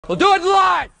We'll do it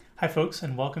live! Hi folks,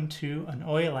 and welcome to an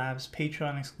OALabs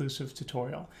Patreon exclusive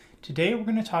tutorial. Today we're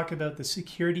going to talk about the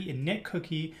security init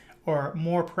cookie, or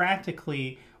more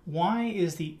practically, why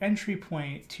is the entry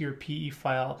point to your PE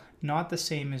file not the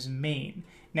same as main?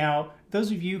 Now,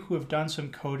 those of you who have done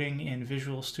some coding in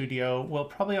Visual Studio will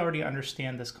probably already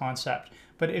understand this concept,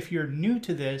 but if you're new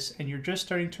to this and you're just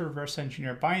starting to reverse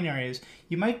engineer binaries,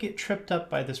 you might get tripped up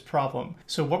by this problem.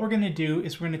 So what we're going to do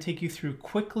is we're going to take you through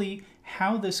quickly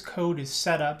how this code is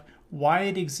set up, why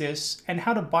it exists, and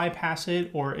how to bypass it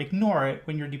or ignore it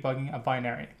when you're debugging a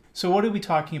binary. So what are we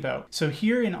talking about? So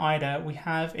here in IDA, we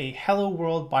have a hello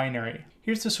world binary.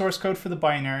 Here's the source code for the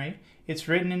binary. It's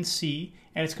written in C,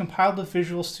 and it's compiled with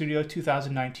Visual Studio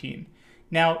 2019.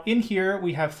 Now in here,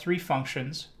 we have three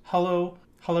functions: hello,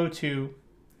 hello2,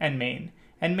 and main.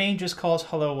 And main just calls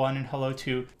hello1 and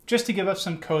hello2, just to give us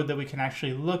some code that we can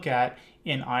actually look at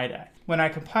in IDA. When I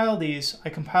compile these, I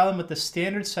compile them with the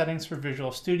standard settings for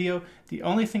Visual Studio. The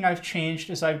only thing I've changed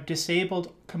is I've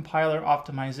disabled compiler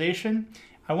optimization.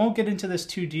 I won't get into this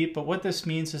too deep, but what this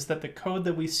means is that the code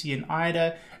that we see in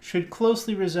IDA should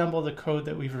closely resemble the code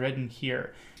that we've written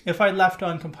here. If I left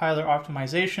on compiler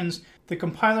optimizations, the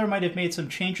compiler might have made some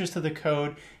changes to the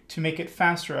code to make it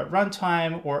faster at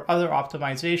runtime or other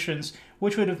optimizations,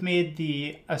 which would have made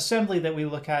the assembly that we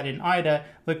look at in IDA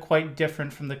look quite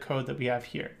different from the code that we have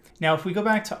here. Now, if we go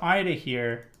back to IDA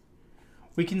here,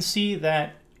 we can see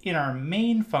that in our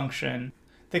main function,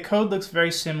 the code looks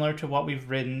very similar to what we've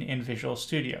written in Visual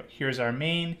Studio. Here's our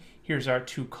main, here's our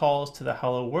two calls to the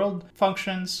hello world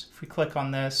functions. If we click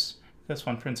on this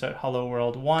one prints out hello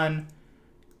world 1,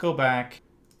 go back,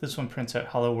 this one prints out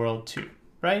hello world 2,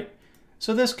 right?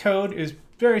 So this code is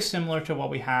very similar to what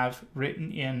we have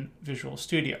written in Visual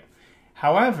Studio.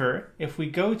 However, if we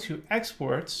go to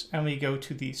exports and we go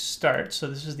to the start, so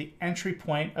this is the entry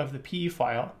point of the PE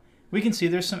file, we can see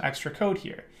there's some extra code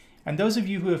here. And those of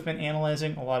you who have been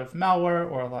analyzing a lot of malware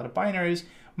or a lot of binaries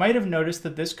might have noticed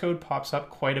that this code pops up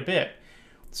quite a bit.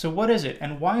 So what is it,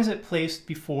 and why is it placed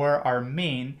before our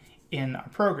main in our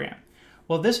program?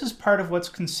 Well, this is part of what's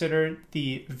considered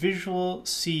the Visual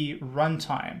C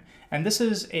runtime. And this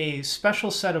is a special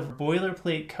set of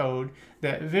boilerplate code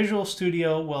that Visual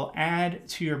Studio will add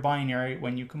to your binary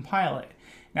when you compile it.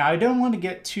 Now, I don't want to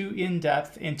get too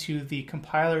in-depth into the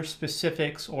compiler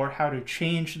specifics or how to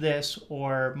change this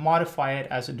or modify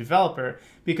it as a developer,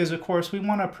 because of course we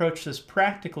want to approach this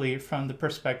practically from the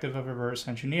perspective of a reverse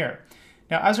engineer.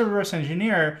 Now, as a reverse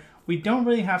engineer, we don't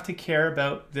really have to care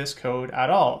about this code at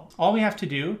all. All we have to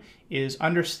do is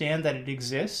understand that it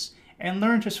exists and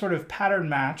learn to sort of pattern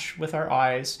match with our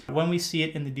eyes when we see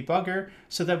it in the debugger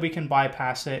so that we can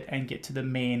bypass it and get to the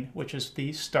main, which is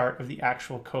the start of the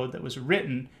actual code that was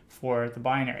written for the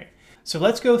binary. So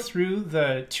let's go through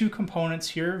the two components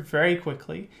here very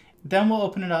quickly. Then we'll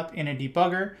open it up in a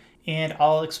debugger and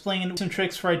I'll explain some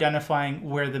tricks for identifying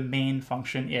where the main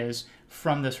function is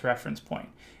from this reference point.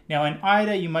 Now in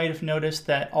IDA, you might have noticed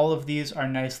that all of these are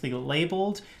nicely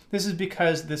labeled. This is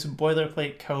because this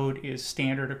boilerplate code is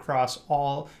standard across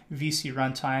all VC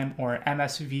runtime, or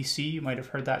MSVC, you might have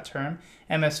heard that term,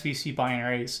 MSVC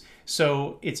binaries.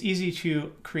 So it's easy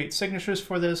to create signatures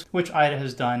for this, which IDA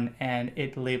has done, and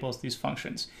it labels these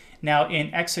functions. Now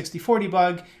in x64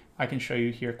 debug, I can show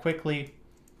you here quickly,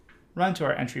 run to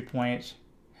our entry point.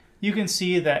 You can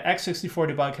see that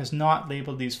x64 debug has not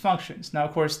labeled these functions. Now,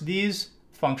 of course, these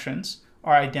functions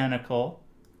are identical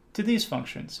to these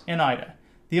functions in IDA.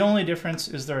 The only difference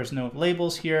is there is no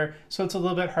labels here, so it's a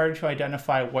little bit hard to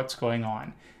identify what's going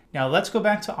on. Now let's go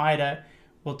back to IDA.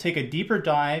 We'll take a deeper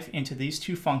dive into these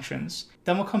two functions.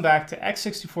 Then we'll come back to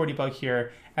x64 debug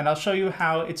here, and I'll show you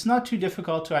how it's not too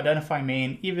difficult to identify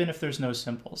main, even if there's no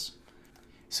symbols.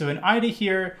 So in IDA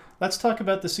here, let's talk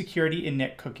about the security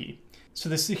init cookie. So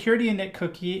the security init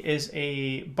cookie is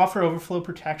a buffer overflow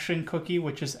protection cookie,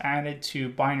 which is added to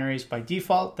binaries by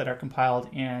default that are compiled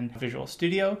in Visual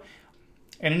Studio.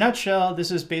 In a nutshell, this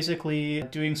is basically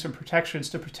doing some protections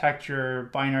to protect your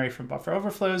binary from buffer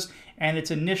overflows, and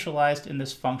it's initialized in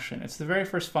this function. It's the very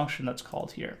first function that's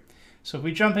called here. So if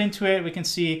we jump into it, we can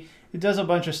see it does a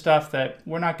bunch of stuff that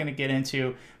we're not going to get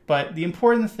into, but the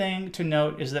important thing to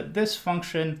note is that this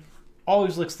function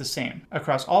always looks the same.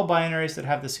 Across all binaries that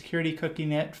have the security cookie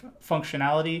init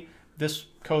functionality, this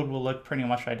code will look pretty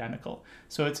much identical.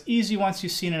 So it's easy once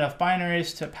you've seen enough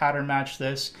binaries to pattern match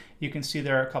this. You can see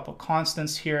there are a couple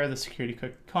constants here, the security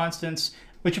cookie constants,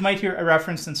 which you might hear a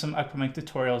reference in some upcoming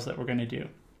tutorials that we're going to do.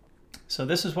 So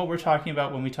this is what we're talking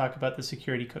about when we talk about the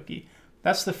security cookie.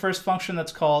 That's the first function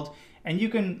that's called, and you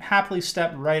can happily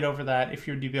step right over that if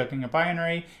you're debugging a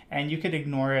binary, and you could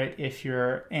ignore it if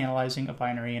you're analyzing a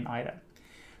binary in IDA.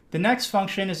 The next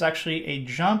function is actually a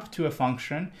jump to a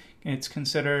function. It's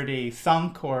considered a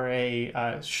thunk or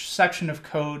a section of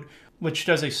code which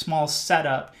does a small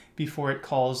setup before it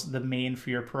calls the main for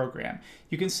your program.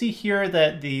 You can see here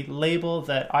that the label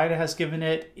that IDA has given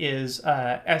it is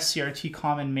SCRT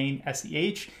common main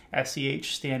SEH, SEH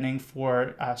standing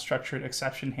for structured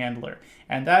exception handler.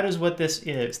 And that is what this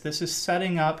is. This is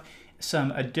setting up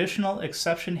some additional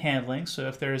exception handling. So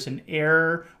if there's an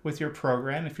error with your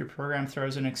program, if your program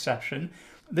throws an exception,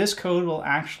 this code will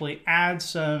actually add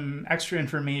some extra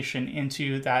information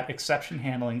into that exception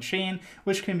handling chain,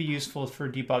 which can be useful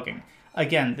for debugging.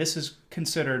 Again, this is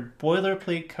considered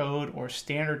boilerplate code or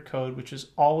standard code, which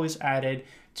is always added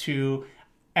to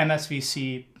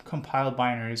MSVC compiled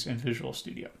binaries in Visual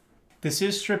Studio. This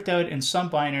is stripped out in some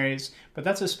binaries, but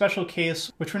that's a special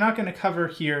case which we're not going to cover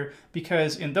here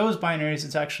because in those binaries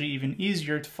it's actually even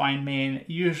easier to find main.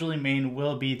 Usually main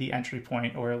will be the entry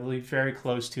point or it will be very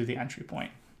close to the entry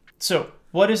point. So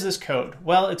what is this code?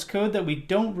 Well, it's code that we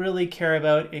don't really care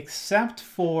about except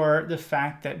for the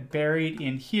fact that buried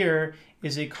in here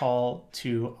is a call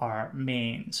to our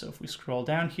main. So if we scroll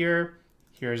down here,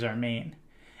 here's our main.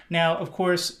 Now, of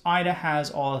course, IDA has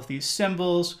all of these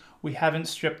symbols. We haven't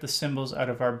stripped the symbols out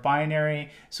of our binary,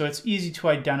 so it's easy to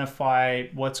identify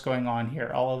what's going on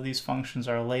here. All of these functions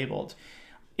are labeled.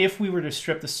 If we were to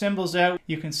strip the symbols out,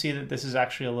 you can see that this is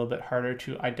actually a little bit harder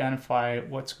to identify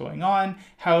what's going on.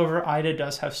 However, IDA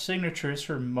does have signatures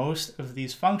for most of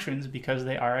these functions because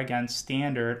they are, again,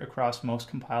 standard across most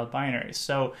compiled binaries.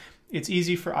 So it's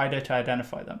easy for IDA to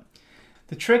identify them.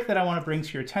 The trick that I want to bring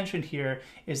to your attention here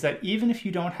is that even if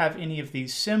you don't have any of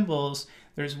these symbols,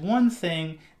 there's one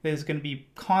thing that is going to be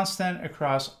constant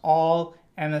across all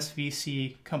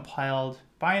MSVC compiled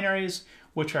binaries,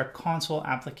 which are console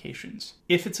applications.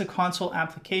 If it's a console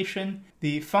application,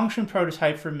 the function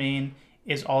prototype for main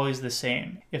is always the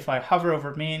same. If I hover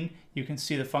over main, you can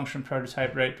see the function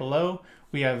prototype right below.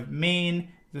 We have main.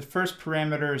 The first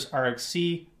parameter is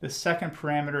argc, the second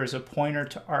parameter is a pointer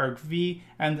to argv,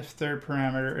 and the third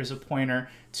parameter is a pointer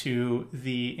to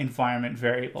the environment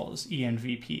variables,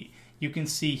 envp. You can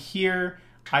see here,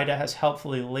 IDA has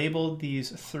helpfully labeled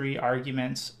these three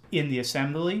arguments in the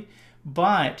assembly,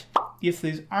 but if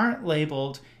these aren't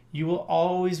labeled, you will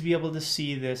always be able to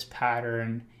see this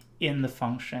pattern in the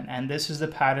function. And this is the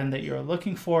pattern that you're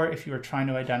looking for if you are trying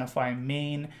to identify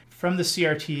main from the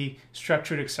CRT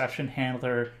structured exception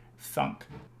handler thunk.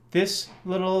 This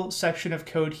little section of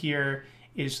code here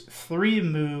is 3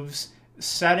 moves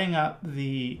setting up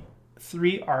the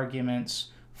 3 arguments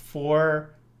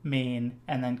for main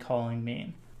and then calling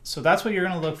main. So that's what you're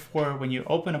going to look for when you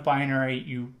open a binary,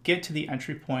 you get to the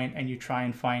entry point and you try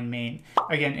and find main.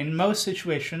 Again, in most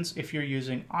situations, if you're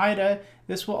using IDA,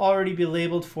 this will already be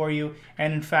labeled for you.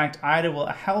 And in fact, IDA will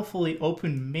helpfully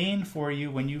open main for you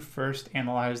when you first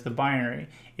analyze the binary.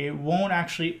 It won't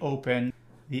actually open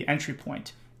the entry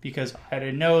point because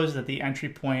IDA knows that the entry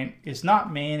point is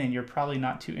not main and you're probably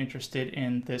not too interested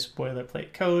in this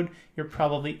boilerplate code. You're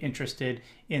probably interested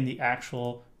in the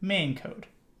actual main code,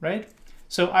 right?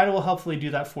 So IDA will helpfully do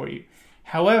that for you.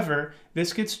 However,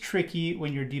 this gets tricky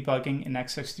when you're debugging in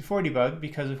x64 debug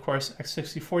because, of course,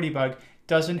 x64 debug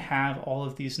doesn't have all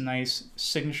of these nice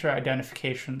signature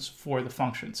identifications for the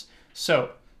functions.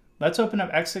 So let's open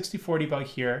up x64 debug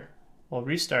here. We'll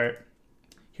restart.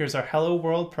 Here's our hello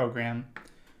world program.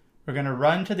 We're going to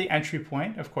run to the entry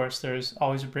point. Of course, there's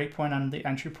always a breakpoint on the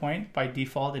entry point by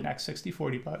default in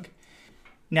x64 debug.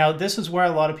 Now, this is where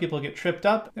a lot of people get tripped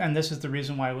up, and this is the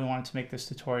reason why we wanted to make this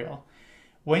tutorial.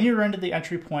 When you run to the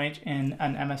entry point in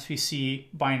an MSVC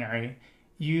binary,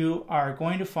 you are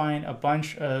going to find a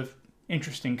bunch of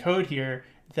interesting code here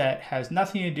that has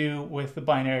nothing to do with the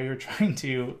binary you're trying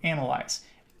to analyze.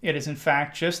 It is in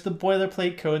fact just the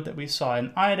boilerplate code that we saw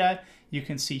in IDA. You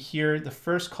can see here the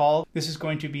first call. This is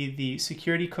going to be the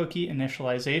security cookie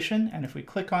initialization, and if we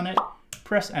click on it,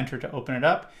 press enter to open it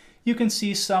up, you can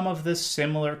see some of the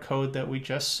similar code that we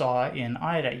just saw in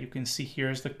IDA. You can see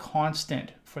here's the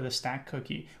constant for the stack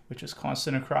cookie, which is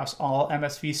constant across all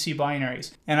MSVC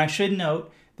binaries. And I should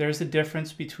note, there's a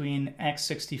difference between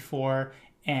x64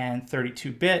 and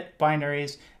 32-bit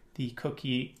binaries. The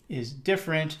cookie is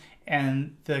different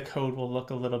and the code will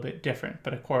look a little bit different.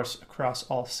 But of course, across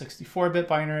all 64-bit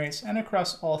binaries and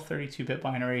across all 32-bit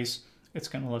binaries, it's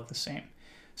going to look the same.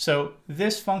 So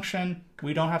this function,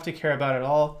 we don't have to care about at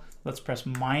all. Let's press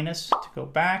minus to go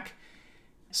back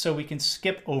so we can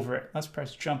skip over it. Let's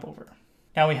press jump over.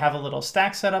 Now we have a little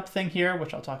stack setup thing here,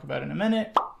 which I'll talk about in a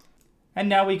minute. And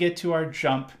now we get to our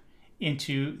jump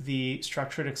into the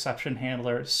structured exception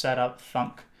handler setup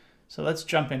thunk. So let's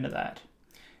jump into that.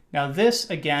 Now this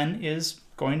again is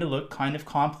going to look kind of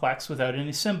complex without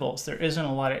any symbols. There isn't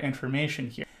a lot of information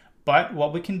here. But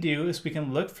what we can do is we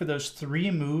can look for those 3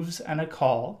 moves and a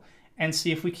call and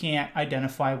see if we can't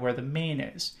identify where the main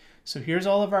is. So here's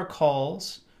all of our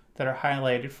calls that are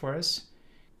highlighted for us.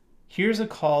 Here's a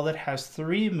call that has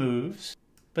 3 moves,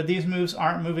 but these moves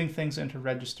aren't moving things into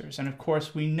registers. And of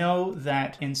course, we know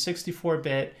that in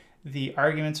 64-bit, the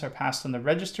arguments are passed on the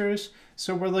registers.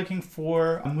 So we're looking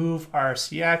for move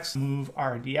RCX, move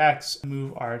RDX,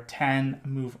 move R10,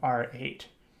 move R8,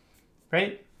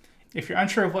 right? If you're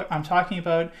unsure of what I'm talking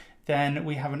about, then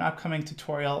we have an upcoming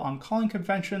tutorial on calling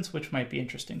conventions, which might be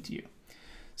interesting to you.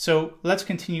 So let's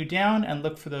continue down and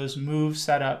look for those move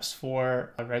setups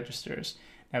for registers.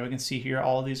 Now we can see here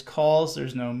all these calls,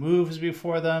 there's no moves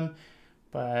before them,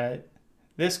 but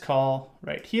this call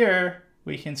right here,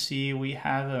 we can see we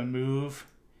have a move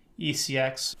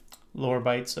ECX, lower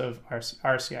bytes of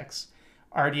RCX,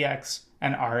 RDX,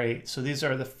 and R8. So these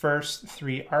are the first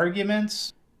 3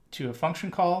 arguments to a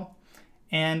function call.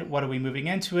 And what are we moving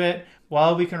into it?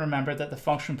 Well, we can remember that the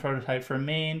function prototype for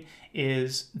main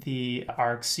is the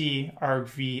argc,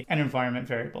 argv, and environment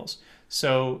variables.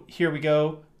 So here we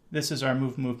go. This is our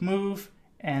move, move, move,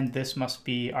 and this must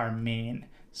be our main.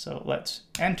 So let's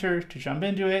enter to jump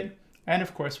into it. And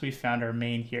of course, we found our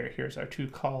main here. Here's our 2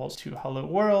 calls to hello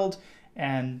world,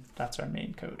 and that's our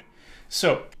main code.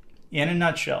 So in a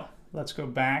nutshell, let's go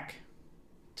back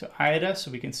to IDA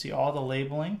so we can see all the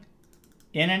labeling.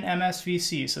 In an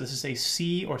MSVC, so this is a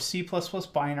C or C++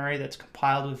 binary that's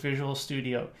compiled with Visual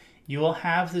Studio, you will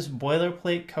have this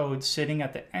boilerplate code sitting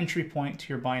at the entry point to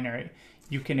your binary.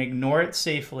 You can ignore it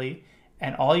safely,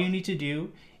 and all you need to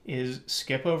do is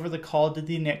skip over the call to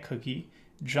the init cookie,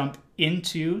 jump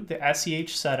into the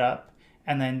SEH setup,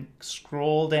 and then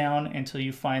scroll down until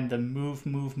you find the move,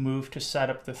 move, move to set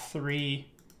up the 3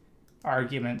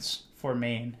 arguments for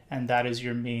main, and that is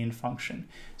your main function.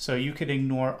 So you could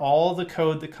ignore all the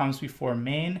code that comes before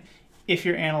main if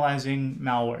you're analyzing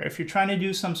malware. If you're trying to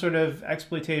do some sort of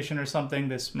exploitation or something,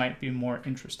 this might be more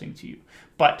interesting to you.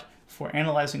 But for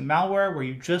analyzing malware, where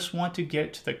you just want to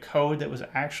get to the code that was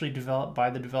actually developed by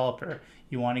the developer,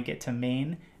 you want to get to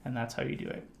main, and that's how you do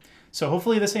it. So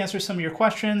hopefully this answers some of your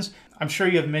questions. I'm sure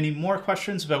you have many more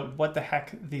questions about what the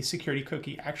heck the security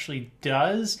cookie actually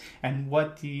does and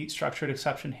what the structured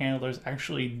exception handlers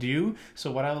actually do.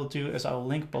 So what I will do is I'll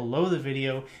link below the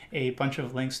video a bunch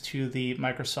of links to the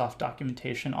Microsoft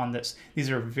documentation on this. These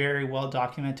are very well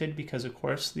documented because, of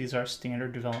course, these are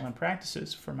standard development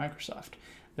practices for Microsoft.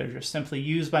 They're just simply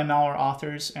used by malware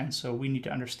authors, and so we need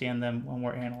to understand them when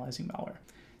we're analyzing malware.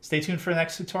 Stay tuned for the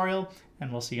next tutorial,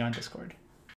 and we'll see you on Discord.